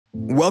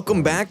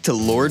Welcome back to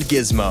Lord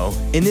Gizmo.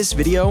 In this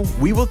video,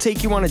 we will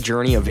take you on a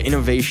journey of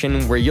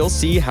innovation where you'll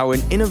see how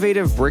an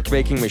innovative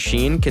brick-making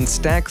machine can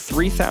stack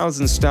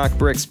 3,000 stock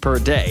bricks per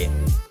day,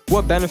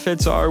 what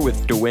benefits are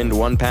with DeWind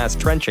one-pass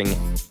trenching,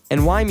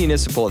 and why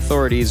municipal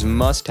authorities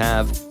must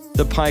have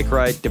the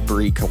Pike-Wright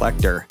debris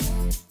collector.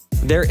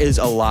 There is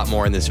a lot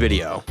more in this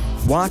video.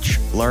 Watch,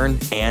 learn,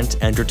 and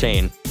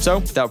entertain. So,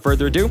 without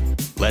further ado,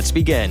 let's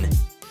begin.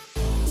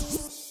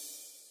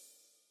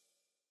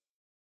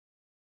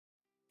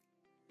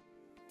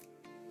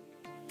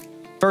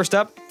 First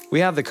up, we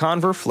have the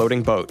Conver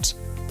floating boat.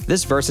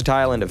 This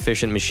versatile and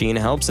efficient machine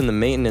helps in the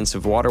maintenance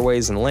of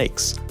waterways and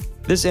lakes.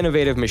 This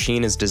innovative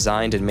machine is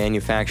designed and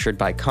manufactured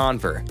by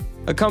Conver,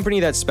 a company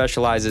that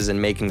specializes in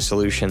making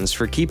solutions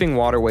for keeping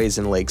waterways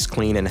and lakes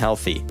clean and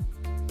healthy.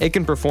 It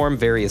can perform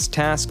various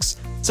tasks,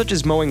 such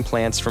as mowing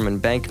plants from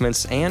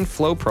embankments and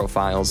flow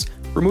profiles,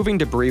 removing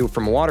debris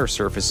from water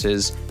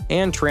surfaces,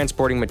 and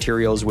transporting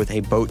materials with a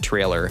boat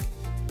trailer.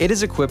 It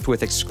is equipped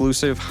with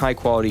exclusive,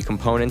 high-quality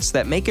components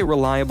that make it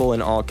reliable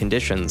in all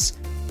conditions.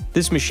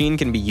 This machine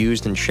can be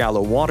used in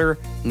shallow water,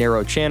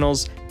 narrow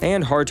channels,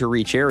 and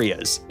hard-to-reach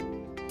areas.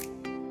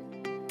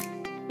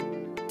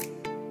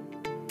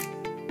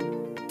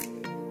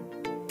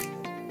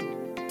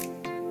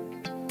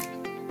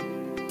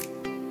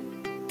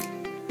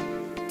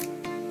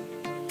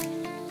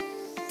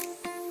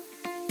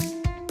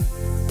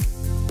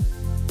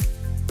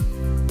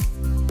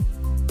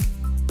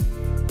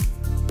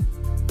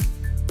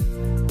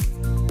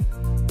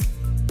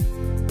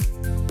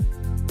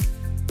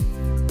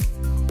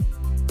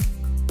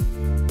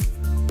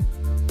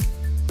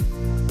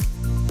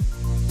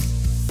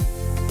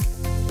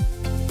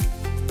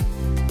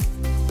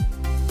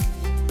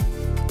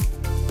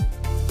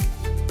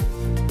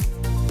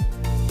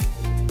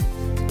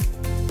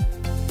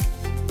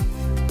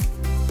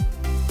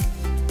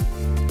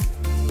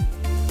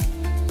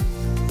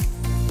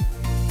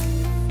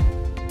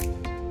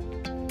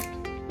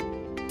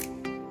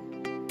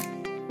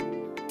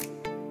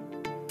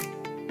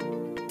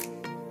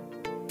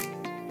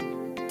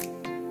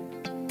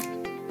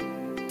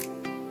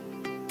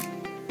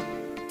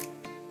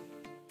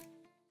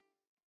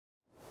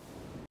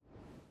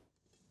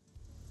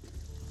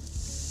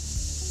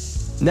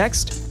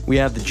 Next, we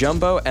have the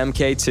Jumbo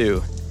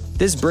MK2.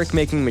 This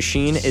brick-making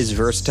machine is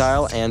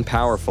versatile and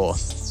powerful,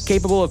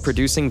 capable of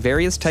producing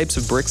various types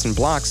of bricks and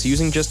blocks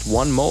using just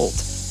one mold.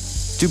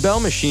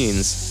 Dubel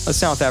Machines, a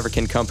South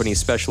African company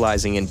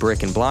specializing in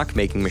brick and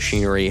block-making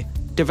machinery,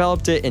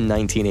 developed it in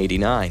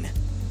 1989.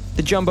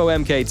 The Jumbo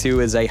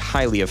MK2 is a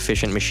highly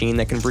efficient machine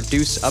that can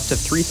produce up to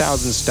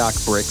 3,000 stock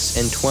bricks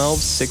in 12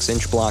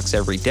 6-inch blocks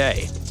every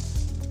day.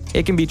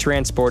 It can be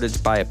transported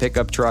by a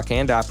pickup truck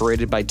and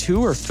operated by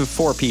 2 or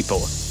 4 people.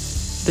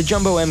 The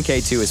Jumbo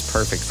MK2 is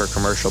perfect for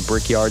commercial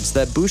brickyards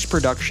that boost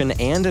production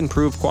and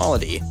improve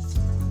quality.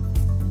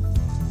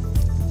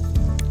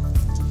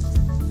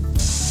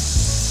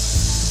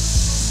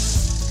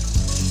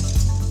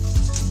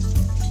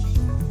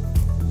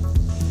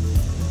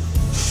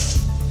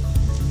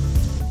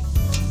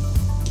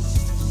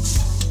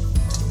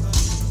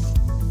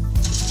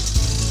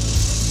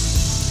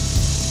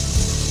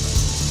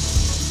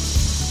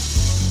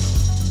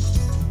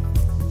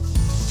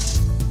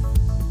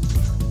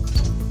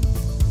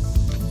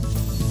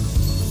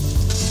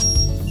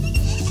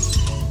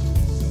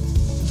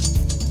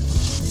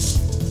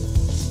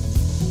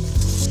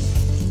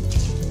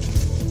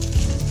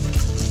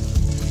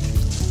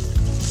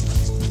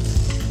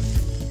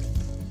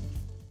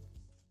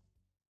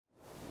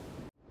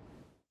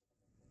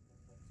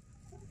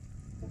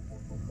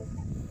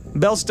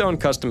 Bellstone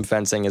Custom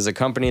Fencing is a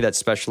company that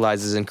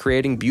specializes in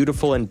creating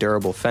beautiful and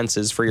durable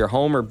fences for your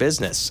home or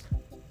business.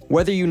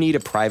 Whether you need a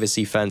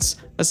privacy fence,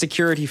 a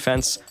security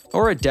fence,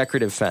 or a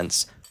decorative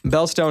fence,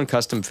 Bellstone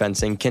Custom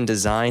Fencing can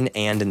design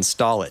and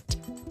install it.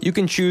 You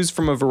can choose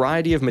from a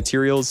variety of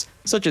materials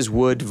such as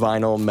wood,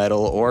 vinyl,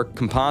 metal, or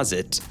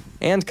composite,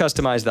 and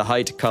customize the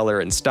height, color,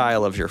 and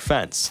style of your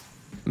fence.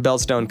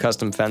 Bellstone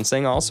Custom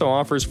Fencing also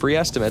offers free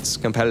estimates,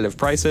 competitive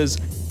prices,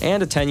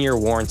 and a 10-year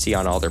warranty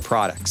on all their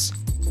products.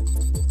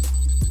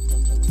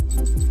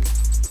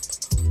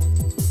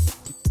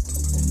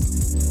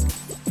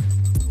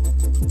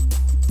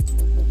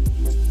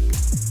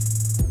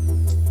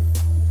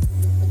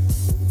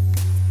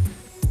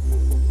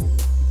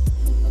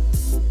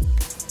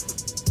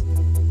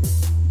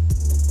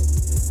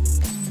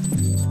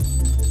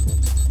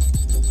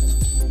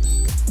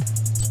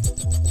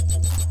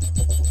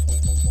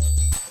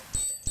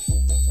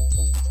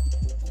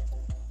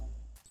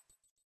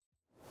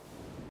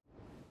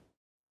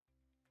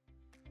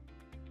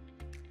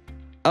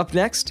 Up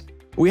next,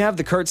 we have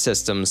the Curt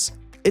Systems.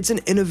 It's an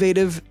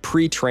innovative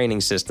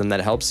pre-training system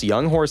that helps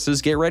young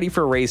horses get ready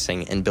for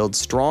racing and build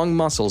strong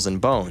muscles and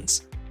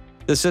bones.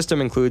 The system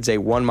includes a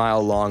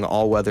 1-mile-long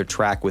all-weather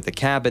track with a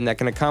cabin that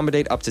can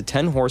accommodate up to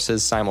 10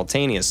 horses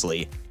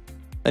simultaneously.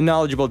 A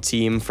knowledgeable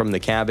team from the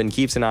cabin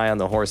keeps an eye on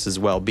the horse's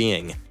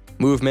well-being,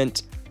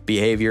 movement,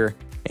 behavior,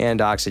 and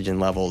oxygen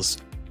levels.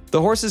 The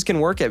horses can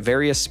work at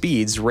various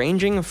speeds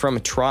ranging from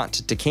trot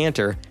to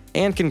canter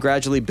and can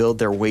gradually build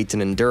their weight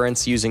and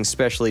endurance using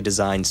specially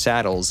designed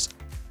saddles.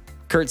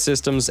 CURT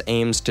Systems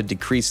aims to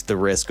decrease the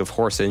risk of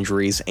horse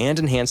injuries and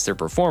enhance their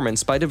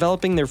performance by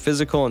developing their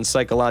physical and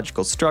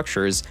psychological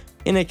structures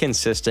in a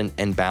consistent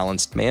and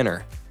balanced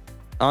manner.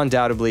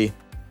 Undoubtedly,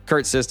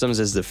 CURT Systems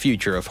is the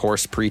future of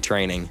horse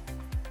pre-training.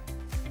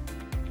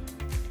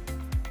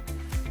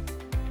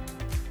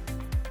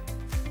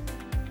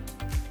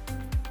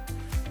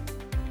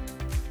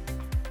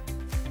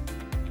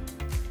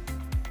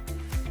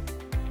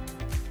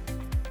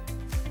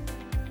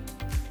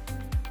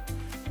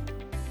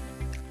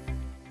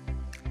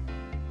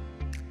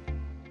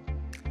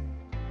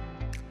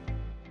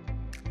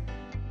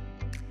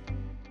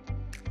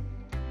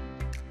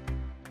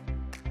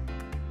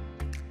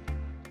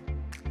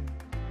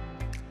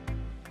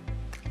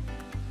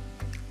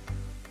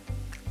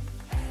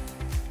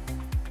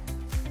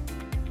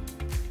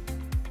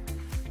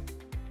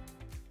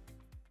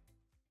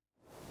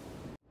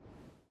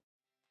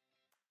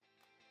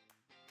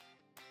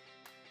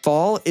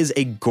 Fall is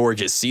a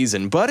gorgeous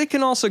season, but it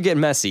can also get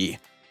messy.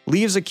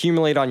 Leaves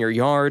accumulate on your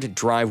yard,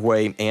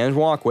 driveway, and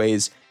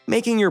walkways,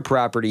 making your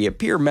property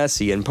appear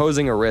messy and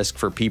posing a risk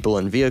for people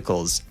and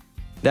vehicles.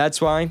 That's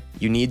why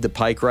you need the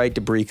Pike-Right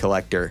Debris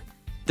Collector.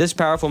 This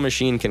powerful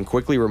machine can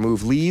quickly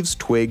remove leaves,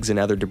 twigs, and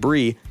other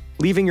debris,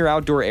 leaving your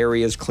outdoor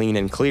areas clean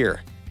and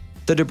clear.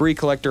 The debris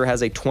collector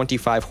has a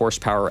 25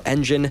 horsepower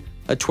engine,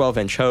 a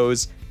 12-inch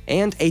hose,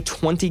 and a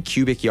 20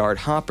 cubic yard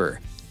hopper.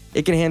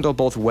 It can handle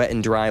both wet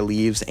and dry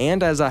leaves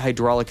and has a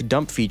hydraulic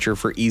dump feature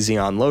for easy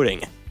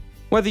unloading.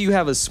 Whether you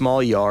have a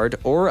small yard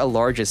or a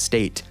large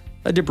estate,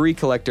 a debris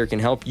collector can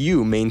help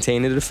you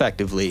maintain it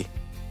effectively.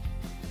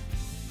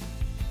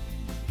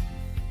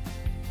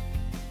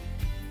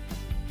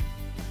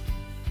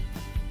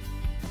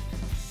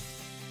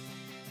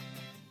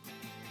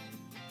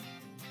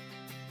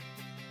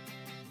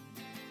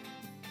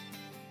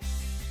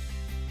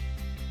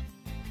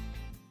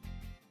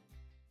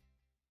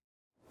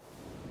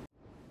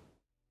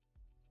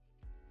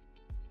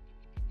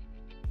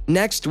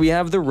 Next, we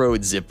have the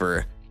Road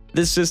Zipper.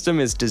 This system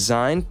is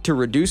designed to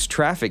reduce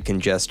traffic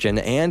congestion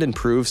and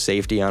improve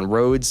safety on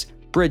roads,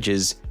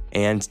 bridges,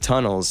 and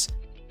tunnels.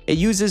 It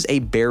uses a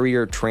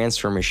barrier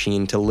transfer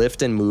machine to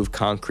lift and move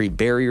concrete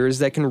barriers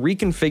that can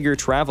reconfigure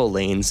travel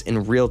lanes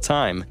in real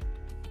time,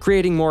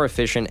 creating more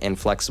efficient and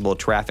flexible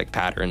traffic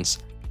patterns.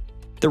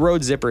 The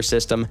Road Zipper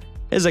system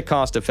is a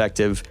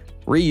cost-effective,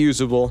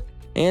 reusable,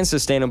 and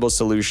sustainable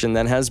solution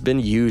that has been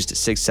used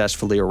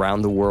successfully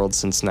around the world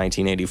since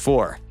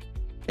 1984.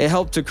 It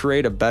helped to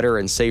create a better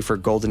and safer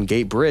Golden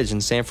Gate Bridge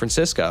in San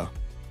Francisco.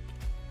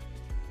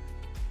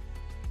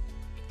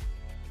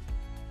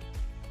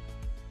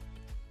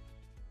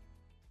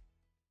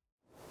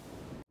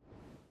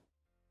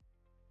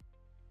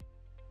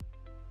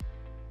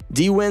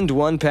 D-Wind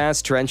One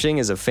Pass Trenching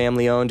is a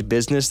family-owned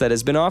business that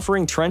has been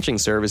offering trenching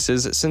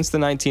services since the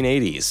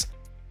 1980s.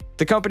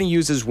 The company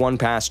uses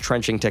one-pass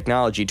trenching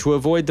technology to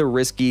avoid the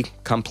risky,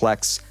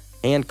 complex,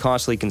 and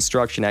costly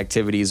construction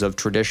activities of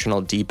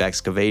traditional deep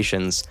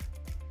excavations.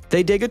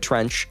 They dig a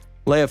trench,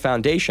 lay a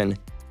foundation,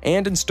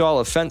 and install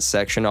a fence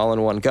section all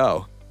in one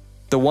go.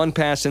 The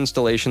one-pass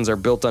installations are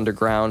built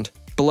underground,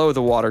 below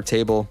the water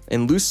table,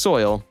 in loose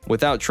soil,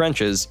 without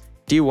trenches,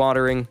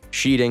 dewatering,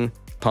 sheeting,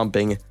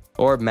 pumping,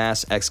 or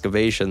mass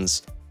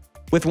excavations.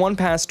 With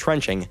one-pass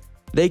trenching,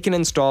 they can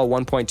install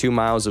 1.2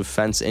 miles of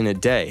fence in a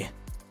day.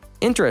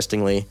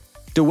 Interestingly,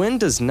 D-Wind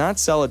does not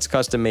sell its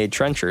custom-made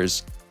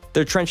trenchers.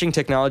 Their trenching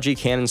technology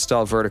can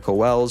install vertical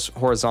wells,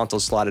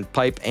 horizontal slotted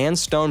pipe, and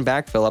stone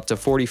backfill up to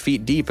 40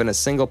 feet deep in a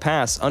single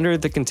pass under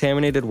the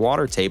contaminated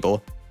water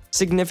table,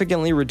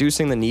 significantly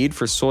reducing the need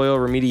for soil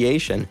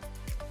remediation.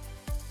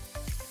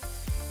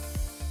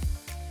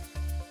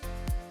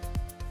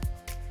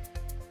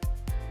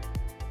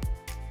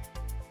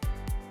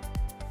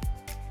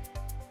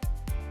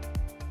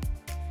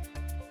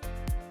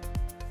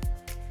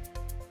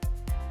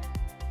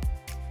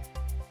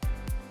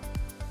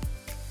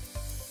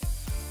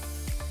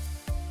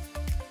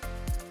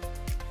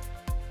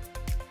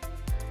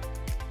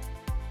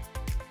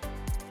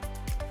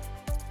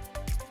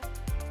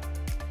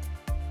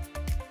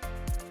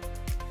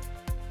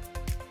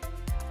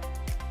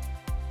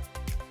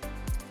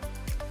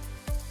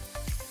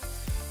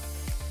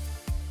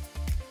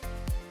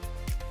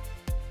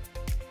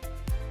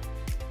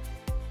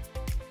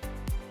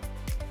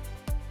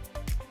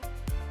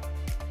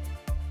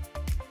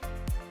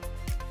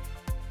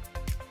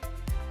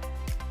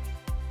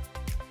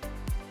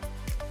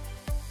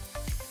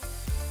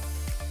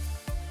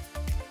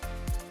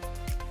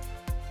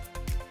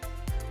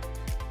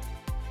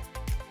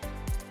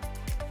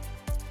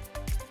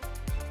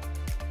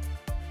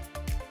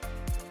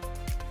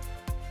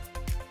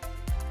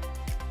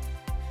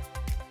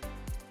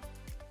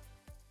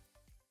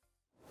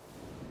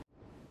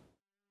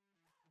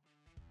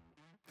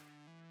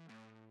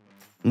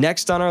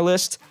 Next on our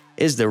list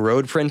is the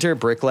Road Printer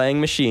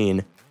Bricklaying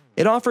Machine.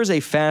 It offers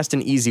a fast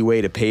and easy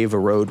way to pave a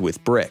road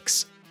with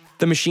bricks.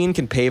 The machine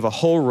can pave a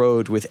whole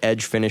road with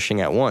edge finishing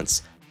at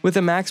once, with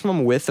a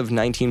maximum width of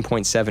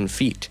 19.7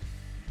 feet.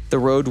 The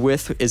road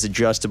width is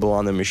adjustable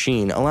on the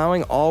machine,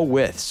 allowing all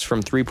widths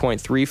from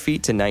 3.3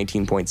 feet to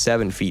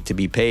 19.7 feet to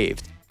be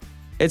paved.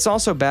 It's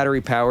also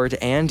battery-powered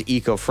and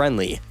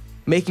eco-friendly,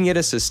 making it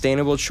a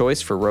sustainable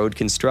choice for road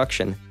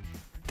construction.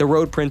 The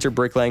road printer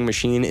bricklaying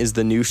machine is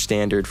the new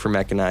standard for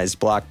mechanized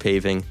block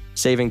paving,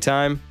 saving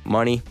time,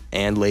 money,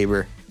 and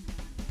labor.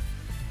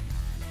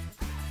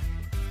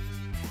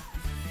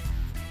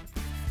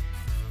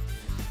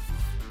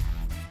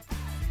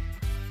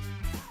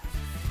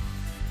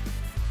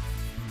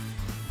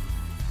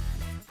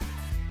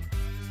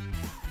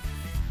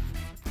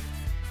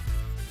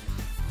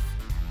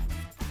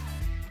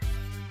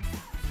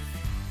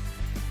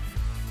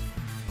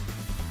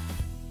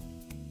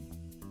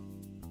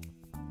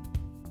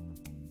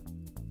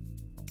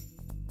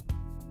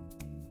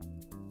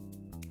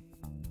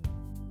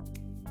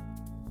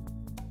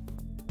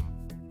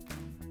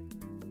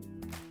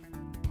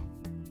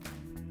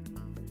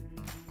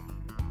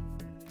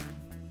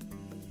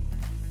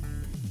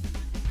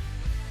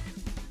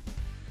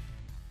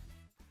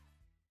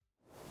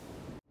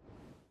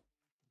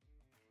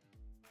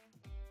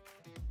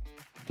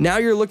 Now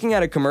you're looking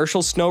at a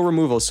commercial snow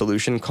removal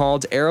solution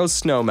called Arrow's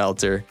Snow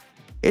Melter.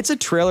 It's a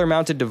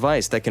trailer-mounted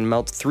device that can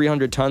melt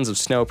 300 tons of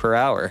snow per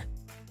hour.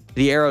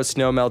 The Arrow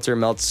Snow Melter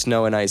melts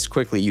snow and ice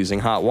quickly using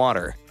hot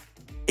water.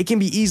 It can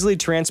be easily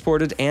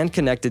transported and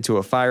connected to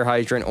a fire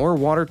hydrant or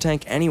water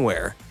tank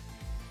anywhere.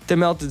 The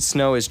melted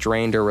snow is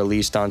drained or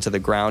released onto the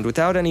ground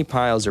without any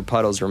piles or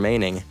puddles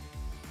remaining.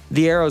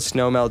 The Arrow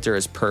Snow Melter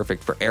is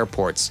perfect for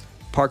airports,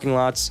 parking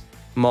lots,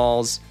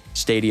 malls,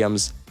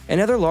 stadiums, and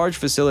other large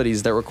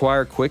facilities that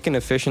require quick and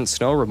efficient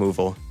snow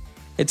removal.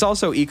 It's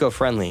also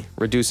eco-friendly,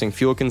 reducing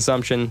fuel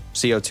consumption,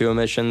 CO2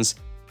 emissions,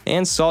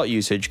 and salt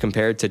usage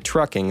compared to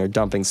trucking or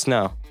dumping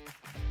snow.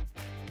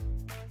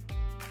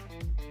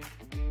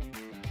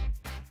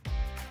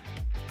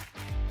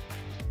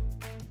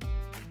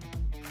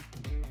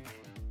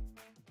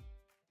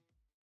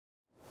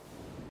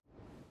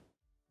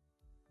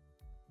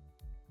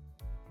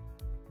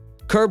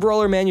 Curb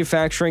Roller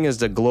Manufacturing is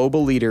the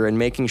global leader in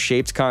making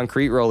shaped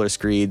concrete roller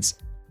screeds.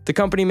 The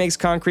company makes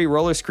concrete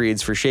roller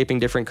screeds for shaping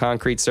different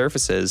concrete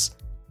surfaces.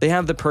 They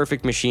have the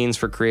perfect machines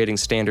for creating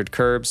standard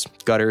curbs,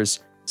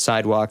 gutters,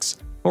 sidewalks,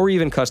 or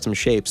even custom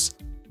shapes.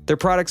 Their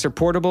products are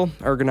portable,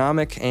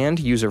 ergonomic, and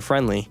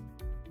user-friendly.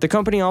 The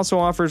company also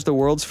offers the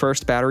world's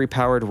first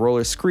battery-powered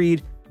roller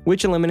screed,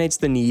 which eliminates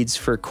the needs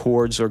for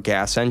cords or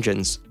gas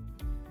engines.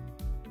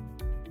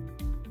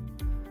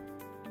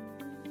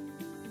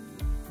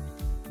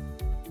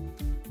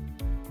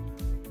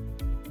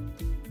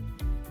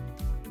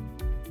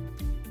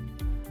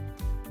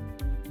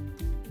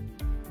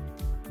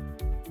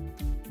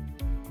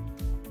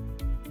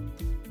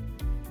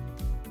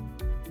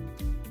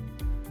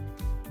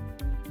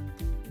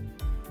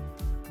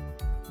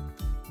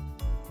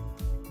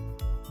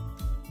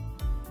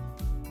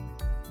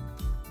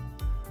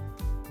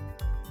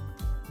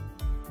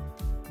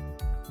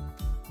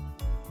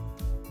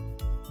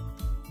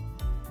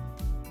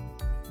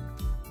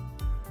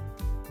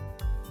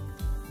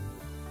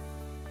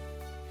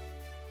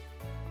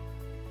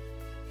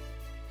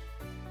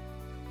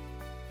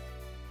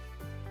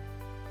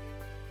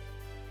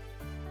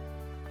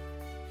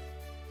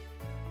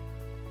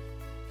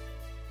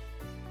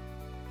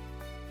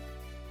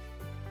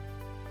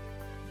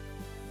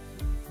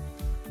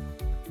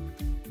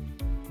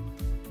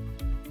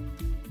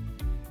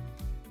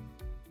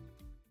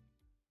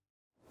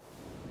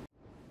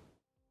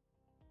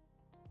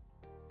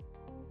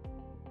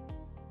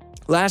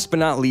 Last but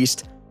not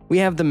least, we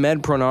have the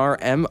Medpronar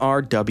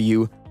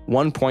MRW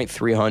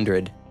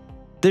 1.300.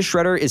 This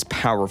shredder is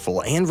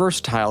powerful and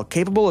versatile,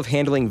 capable of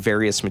handling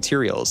various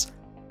materials.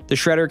 The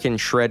shredder can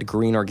shred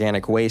green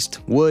organic waste,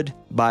 wood,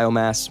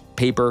 biomass,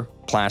 paper,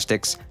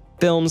 plastics,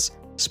 films,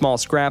 small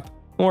scrap,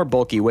 or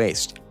bulky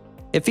waste.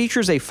 It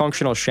features a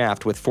functional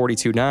shaft with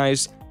 42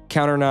 knives,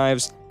 counter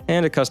knives,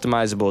 and a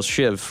customizable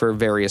sheave for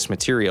various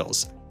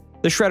materials.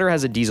 The shredder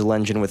has a diesel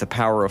engine with a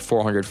power of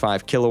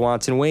 405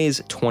 kilowatts and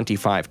weighs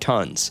 25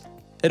 tons.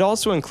 It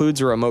also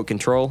includes a remote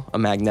control, a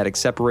magnetic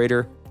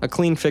separator, a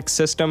clean fix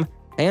system,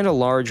 and a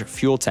large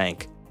fuel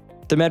tank.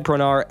 The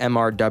Medpronar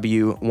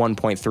MRW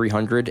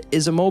 1.300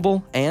 is a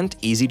mobile and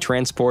easy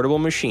transportable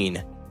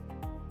machine.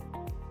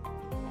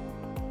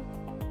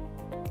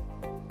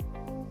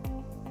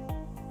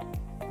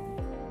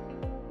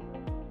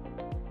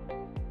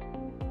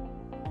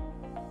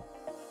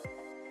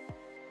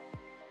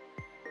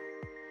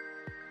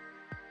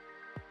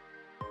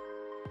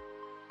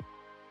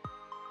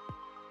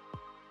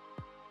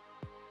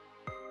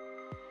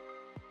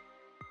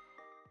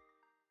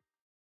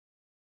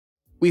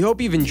 We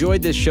hope you've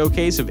enjoyed this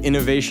showcase of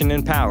innovation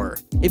and power.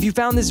 If you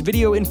found this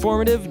video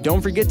informative,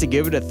 don't forget to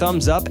give it a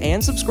thumbs up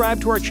and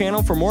subscribe to our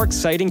channel for more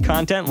exciting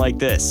content like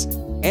this.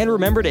 And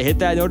remember to hit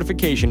that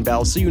notification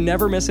bell so you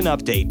never miss an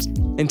update.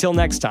 Until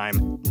next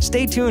time,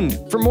 stay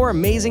tuned for more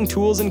amazing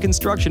tools and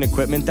construction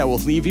equipment that will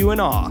leave you in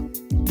awe.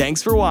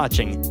 Thanks for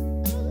watching.